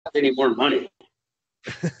any more money.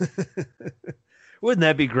 Wouldn't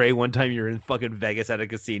that be great? One time you're in fucking Vegas at a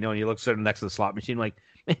casino and you look sitting next to the slot machine, like,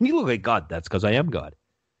 man, you look like God. That's because I am God.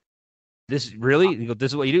 This really, you go,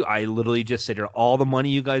 this is what you do. I literally just sit here. All the money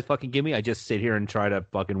you guys fucking give me, I just sit here and try to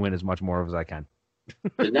fucking win as much more as I can.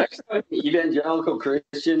 The next time an evangelical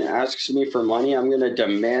Christian asks me for money, I'm going to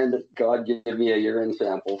demand that God give me a urine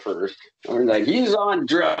sample first. I'm like, he's on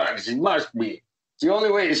drugs. He must be. It's the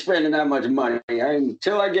only way he's spending that much money.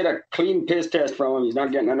 Until I get a clean piss test from him, he's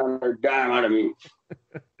not getting another dime out of me.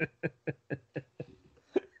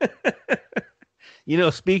 You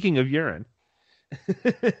know, speaking of urine,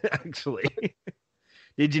 actually,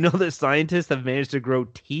 did you know that scientists have managed to grow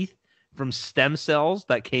teeth from stem cells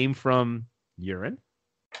that came from urine?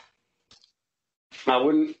 I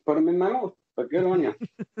wouldn't put them in my mouth, but good on you.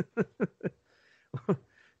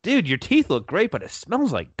 Dude, your teeth look great, but it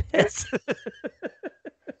smells like piss.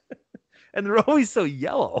 And they're always so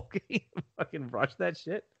yellow. Can you fucking brush that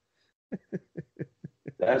shit?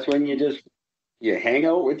 That's when you hang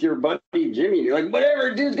out with your buddy Jimmy. You're like,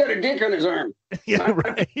 whatever, dude's got a dick on his arm. Yeah,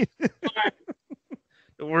 right.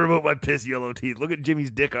 Don't worry about my piss yellow teeth. Look at Jimmy's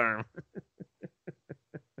dick arm.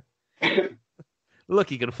 Look,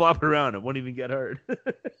 you can flop around. It won't even get hurt.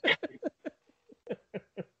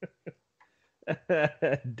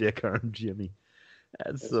 Dick arm Jimmy.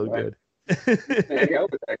 That's so right. Good. Hang out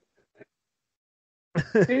with that.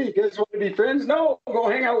 Hey, you guys want to be friends? No, go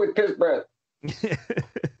hang out with Piss Breath.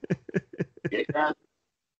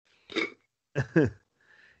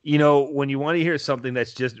 You know, when you want to hear something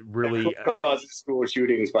that's just really causes school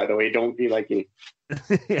shootings, by the way, don't be like me.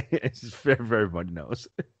 It's just very everybody knows.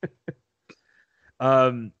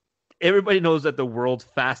 Everybody knows that the world's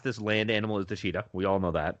fastest land animal is the cheetah. We all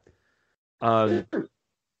know that.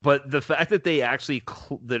 But the fact that they actually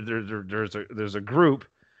there's a group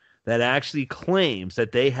that actually claims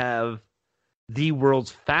that they have the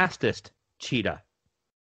world's fastest cheetah.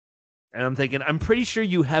 And I'm thinking, I'm pretty sure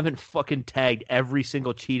you haven't fucking tagged every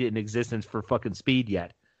single cheetah in existence for fucking speed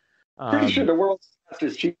yet. Pretty sure the world's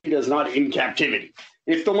fastest cheetah is not in captivity.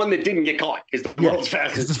 It's the one that didn't get caught. It's the world's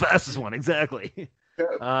fastest. It's the fastest one, exactly. We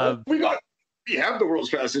have the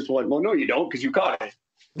world's fastest one. Well, no, you don't, because you caught it.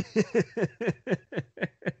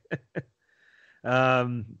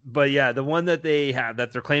 But yeah, the one that they have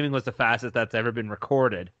that they're claiming was the fastest that's ever been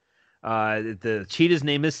recorded. The cheetah's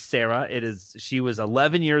name is Sarah. She was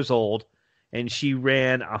 11 years old, and she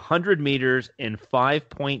ran 100 meters in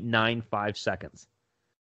 5.95 seconds.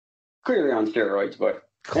 Clearly on steroids, but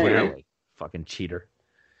clearly, fucking cheater.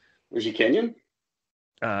 Was she Kenyan?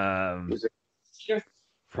 Was it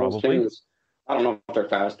probably. I don't know if they're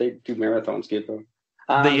fast. They do marathon skate though.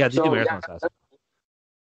 They do marathon fast.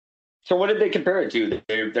 So what did they compare it to?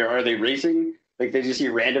 Are they racing? Like they just see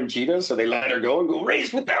random cheetahs, so they let her go and go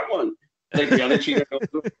race with that one. Like the other cheetah knows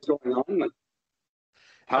what's going on. Like,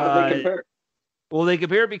 how did they compare? Well, they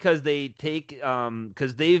compare it because they take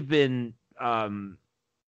because they've been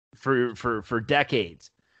for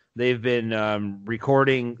decades they've been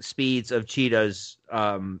recording speeds of cheetahs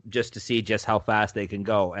just to see just how fast they can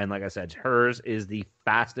go. And like I said, hers is the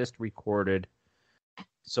fastest recorded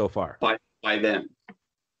so far. By them.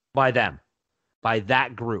 By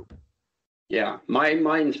that group. Yeah,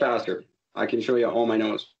 mine's faster. I can show you all my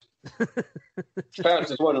notes. It's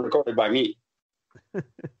fastest one recorded by me.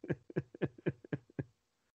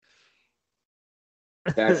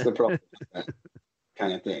 That's the problem. That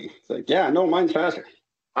kind of thing. It's like, yeah, no, mine's faster.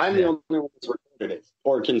 I'm the only one that's recorded it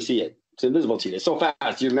or can see it. It's invisible cheetah. It's so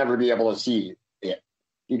fast you'll never be able to see it.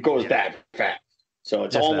 It goes that fast. So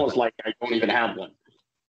it's almost like I don't even have one.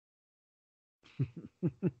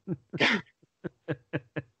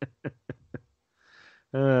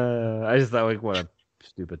 I just thought, like, what a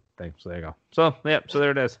stupid thing. So there you go. So, yeah, so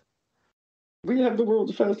there it is. We have the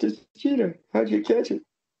world's fastest cheetah. How'd you catch it?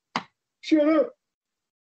 Shut up.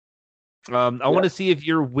 I want to see if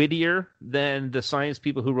you're wittier than the science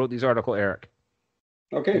people who wrote these articles, Eric.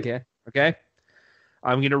 Okay.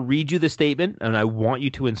 I'm going to read you the statement, and I want you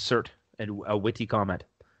to insert a witty comment.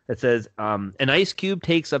 It says, an ice cube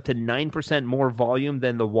takes up to 9% more volume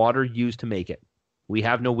than the water used to make it. We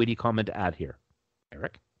have no witty comment to add here.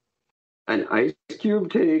 Eric? An ice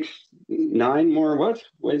cube takes 9 more what?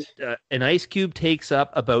 An ice cube takes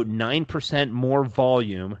up about 9% more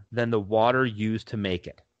volume than the water used to make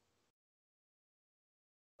it.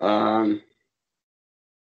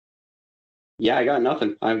 Yeah, I got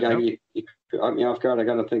nothing. I've got you caught me off guard. I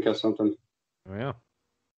got to think of something. Oh,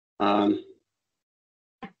 yeah.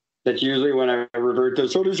 That's usually when I revert to,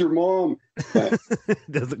 so does your mom. But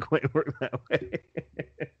doesn't quite work that way.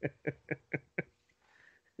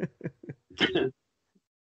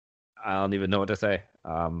 I don't even know what to say.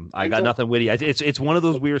 I got nothing witty. It's one of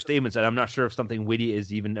those weird statements that I'm not sure if something witty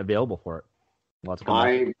is even available for it.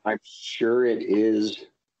 I'm sure it is,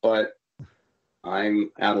 but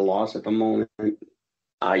I'm at a loss at the moment. You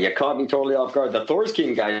caught me totally off guard. The Thor's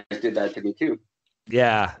King guys did that to me too.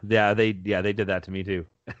 Yeah, they did that to me too.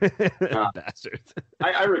 Bastards.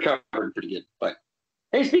 I recovered pretty good, but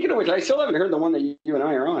hey, speaking of which, I still haven't heard the one that you and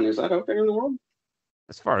I are on. Is that out there in the world?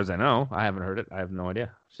 As far as I know, I haven't heard it. I have no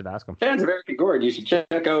idea. Should ask them. Fans of Eric and Gord, you should check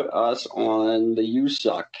out us on the You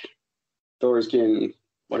Suck, Thor's King,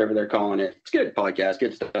 whatever they're calling it. It's a good podcast,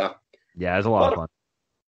 good stuff. Yeah, it's a lot of fun.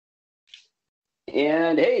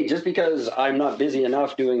 And hey, just because I'm not busy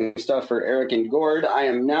enough doing stuff for Eric and Gord, I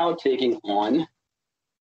am now taking on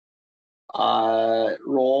a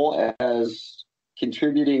role as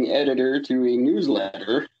contributing editor to a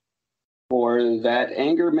newsletter for That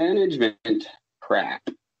Anger Management Crap,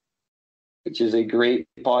 which is a great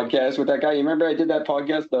podcast with that guy. You remember I did that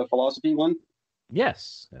podcast, the philosophy one?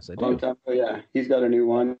 Yes, I do. Oh, yeah, he's got a new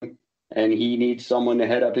one, and he needs someone to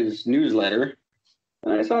head up his newsletter.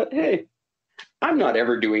 And I thought, hey, I'm not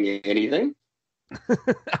ever doing anything.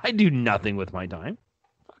 I do nothing with my time.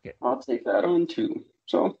 Okay, I'll take that on too.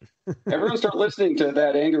 So everyone start listening to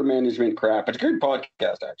That Anger Management Crap. It's a good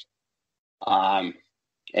podcast, actually.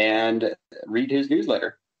 And read his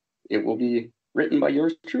newsletter. It will be written by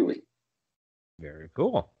yours truly. Very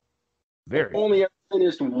cool. Very. Only ever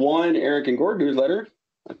finished one Eric and Gord newsletter.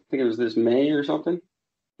 I think it was this May or something.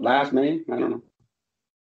 Last May. I don't know.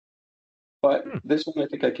 But this one I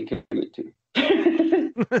think I can commit to.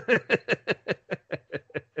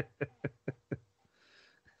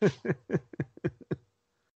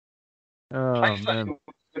 Oh, man.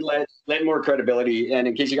 Lend more credibility. And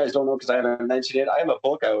in case you guys don't know, because I haven't mentioned it, I have a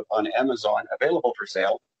book out on Amazon available for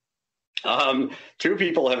sale. 2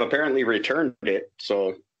 people have apparently returned it.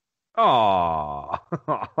 So, because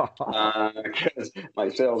my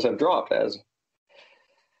sales have dropped since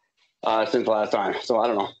last time. So I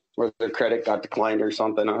don't know whether the credit got declined or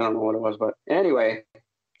something. I don't know what it was, but anyway,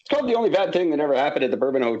 it's called The Only Bad Thing That Ever Happened at the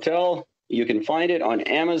Bourbon Hotel. You can find it on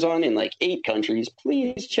Amazon in like 8 countries.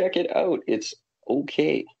 Please check it out. It's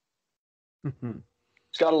okay.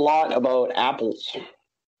 It's got a lot about apples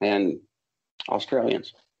and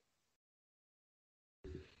Australians.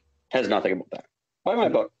 Has nothing about that. Buy my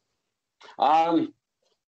book. Are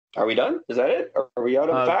we done? Is that it? Are we out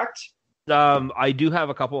of facts? I do have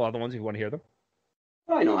a couple other ones if you want to hear them.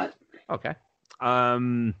 Why not? Okay.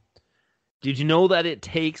 Did you know that it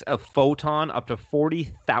takes a photon up to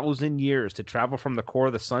 40,000 years to travel from the core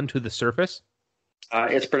of the sun to the surface?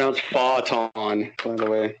 It's pronounced photon, by the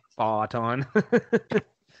way. Photon.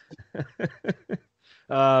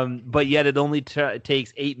 But yet it only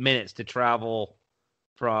takes 8 minutes to travel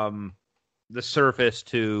from the surface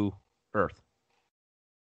to Earth.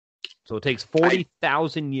 So it takes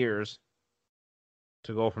 40,000 years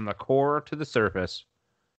to go from the core to the surface,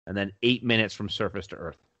 and then 8 minutes from surface to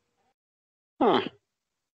Earth. Huh.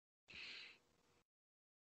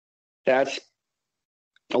 That's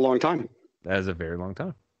a long time. That is a very long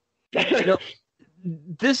time.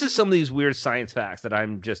 This is some of these weird science facts that I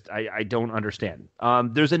don't understand.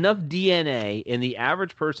 There's enough DNA in the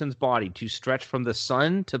average person's body to stretch from the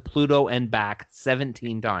sun to Pluto and back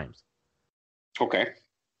 17 times. Okay.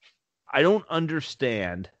 I don't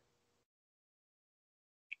understand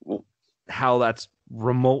how that's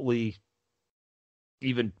remotely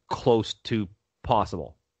even close to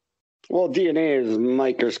possible. Well, DNA is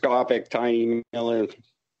microscopic, tiny, right?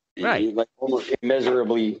 Like almost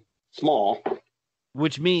immeasurably small.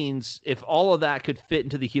 Which means if all of that could fit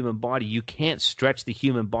into the human body, you can't stretch the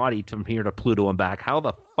human body from here to Pluto and back. How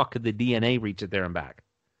the fuck could the DNA reach it there and back?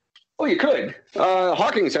 Oh, you could.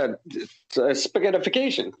 Hawking said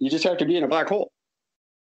spaghettification. You just have to be in a black hole.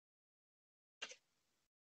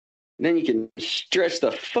 Then you can stretch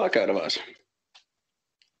the fuck out of us.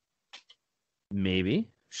 Maybe.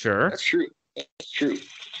 Sure. That's true. That's true.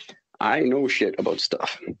 I know shit about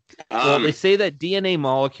stuff. Well, they say that DNA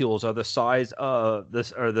molecules are the size of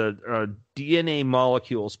this, or the DNA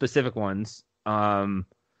molecules, specific ones, are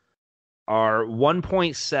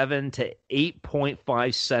 1.7 to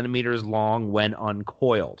 8.5 centimeters long when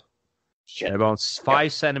uncoiled. Shit. And about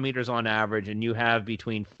 5 centimeters on average, and you have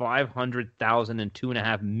between 500,000 and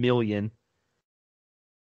 2.5 million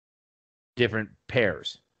different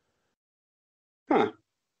pairs. Huh.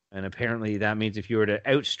 And apparently that means if you were to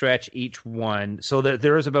outstretch each one, so that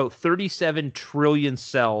there is about 37 trillion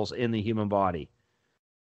cells in the human body.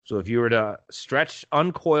 So if you were to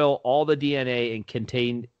uncoil all the DNA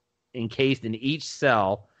and encased in each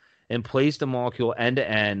cell and place the molecule end to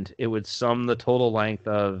end, it would sum the total length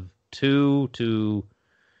of 2 to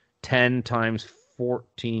 10 times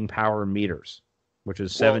 14 power meters, which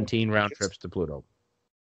is 17 round trips to Pluto.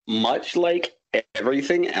 Much like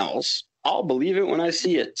everything else, I'll believe it when I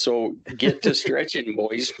see it. So get to stretching,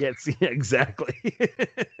 boys. Yes, yeah, exactly.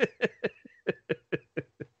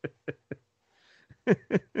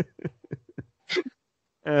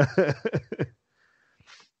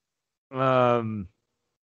 um,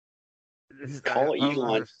 Call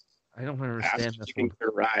Elon. I don't understand this one.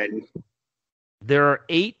 Ride. There are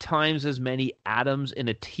 8 times as many atoms in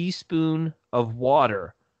a teaspoon of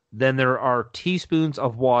water than there are teaspoons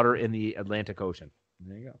of water in the Atlantic Ocean.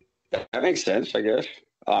 There you go. That makes sense, I guess.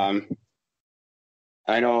 I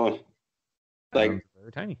know, like,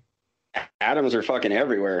 they're tiny. Atoms are fucking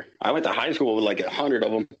everywhere. I went to high school with like 100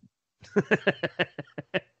 of them.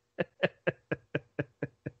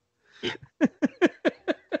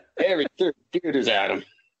 Every third dude is atom.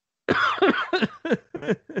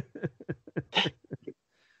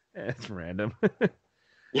 That's random.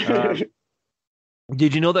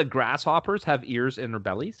 Did you know that grasshoppers have ears in their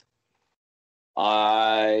bellies?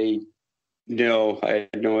 I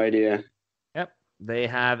had no idea. Yep. They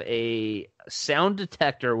have a sound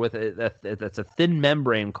detector with that's a thin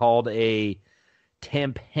membrane called a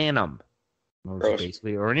tympanum, or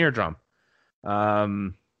an eardrum.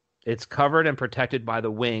 It's covered and protected by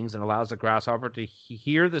the wings and allows the grasshopper to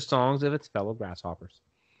hear the songs of its fellow grasshoppers.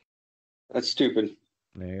 That's stupid.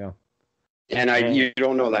 There you go. And you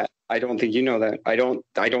don't know that. I don't think you know that. I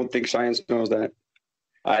don't think science knows that.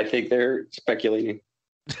 I think they're speculating.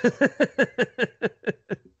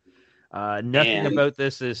 Nothing about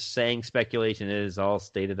this is saying speculation. It is all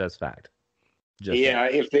stated as fact.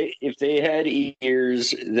 If they had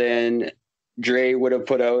ears, then Dre would have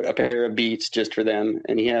put out a pair of Beats just for them,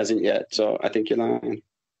 and he hasn't yet. So I think you're lying.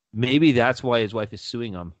 Maybe that's why his wife is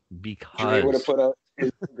suing him, because Dre would have put out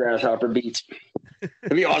his grasshopper Beats.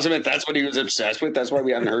 It'd be awesome if that's what he was obsessed with. That's why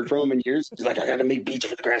we haven't heard from him in years. He's like, I got to make beats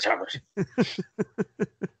for the grasshoppers.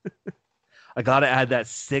 I got to add that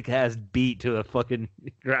sick ass beat to a fucking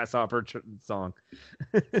grasshopper song.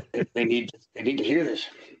 They need to hear this.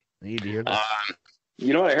 They need to hear this.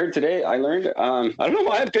 You know what I heard today? I learned. I don't know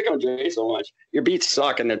why I pick on Dre so much. Your beats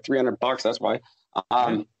suck, and they're $300. That's why.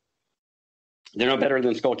 They're no better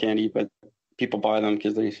than Skull Candy, but people buy them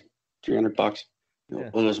because they're $300. Yeah.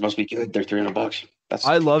 Well, those must be good. They're $300.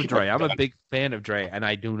 I love Dre. I'm a big fan of Dre, and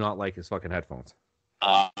I do not like his fucking headphones.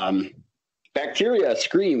 Bacteria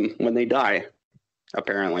scream when they die.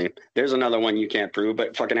 Apparently, there's another one you can't prove,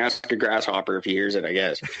 but fucking ask a grasshopper if he hears it. I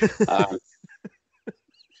guess.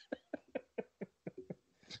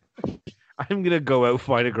 I'm gonna go out,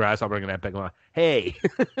 find a grasshopper. I'm gonna pick him up. Hey,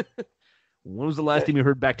 when was the last time you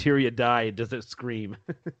heard bacteria die? Does it scream?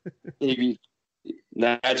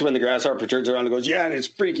 That's when the grasshopper turns around and goes, "Yeah, and it's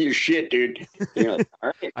freaky as shit, dude." Like,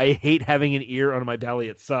 all right. I hate having an ear on my belly.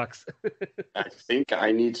 It sucks. I think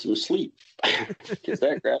I need some sleep because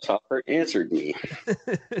that grasshopper answered me.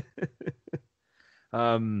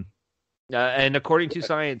 And according to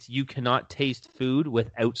science, you cannot taste food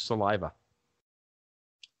without saliva.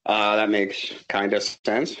 That makes kind of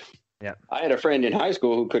sense. Yeah. I had a friend in high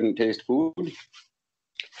school who couldn't taste food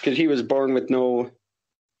because he was born with no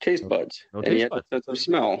taste buds, and he had a sense of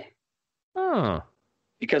smell. Oh.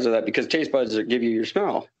 Because of that, because taste buds give you your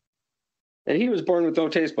smell. And he was born with no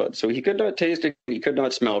taste buds, so he could not taste it, he could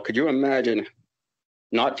not smell. Could you imagine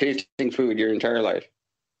not tasting food your entire life?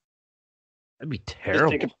 That'd be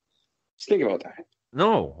terrible. Just think about that.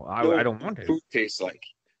 No, I don't want to. Food tastes like.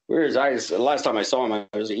 Whereas the last time I saw him, I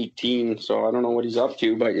was 18, so I don't know what he's up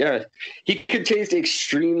to. But yeah, he could taste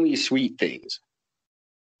extremely sweet things.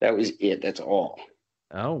 That was it. That's all.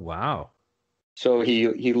 Oh, wow. So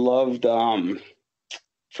he loved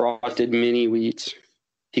frosted mini wheats.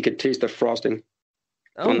 He could taste the frosting.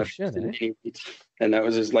 Oh, shit. Mini wheats. And that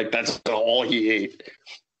was that's all he ate.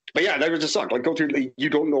 But yeah, that would just suck. Like, go through, you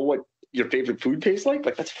don't know what your favorite food tastes like?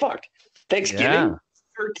 Like, that's fucked. Thanksgiving? Yeah.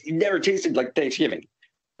 You never tasted like Thanksgiving.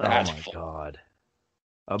 That's God.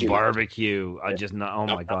 A barbecue.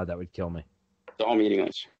 My God, that would kill me. It's all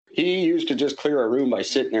meaningless. He used to just clear a room by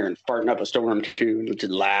sitting there and farting up a storm too, and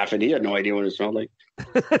just laugh, and he had no idea what it smelled like.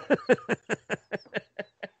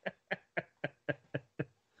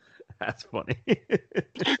 That's funny.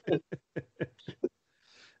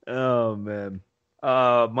 Oh man.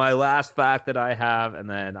 My last fact that I have, and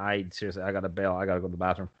then I gotta bail. I gotta go to the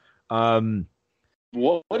bathroom.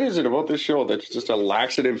 What is it about this show that's just a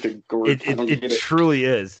laxative to go? It truly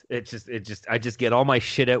is. I just get all my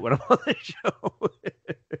shit out when I'm on the show.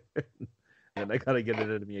 And I gotta get it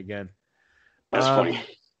into me again. That's funny.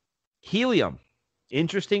 Helium.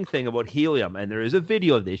 Interesting thing about helium, and there is a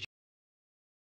video of this.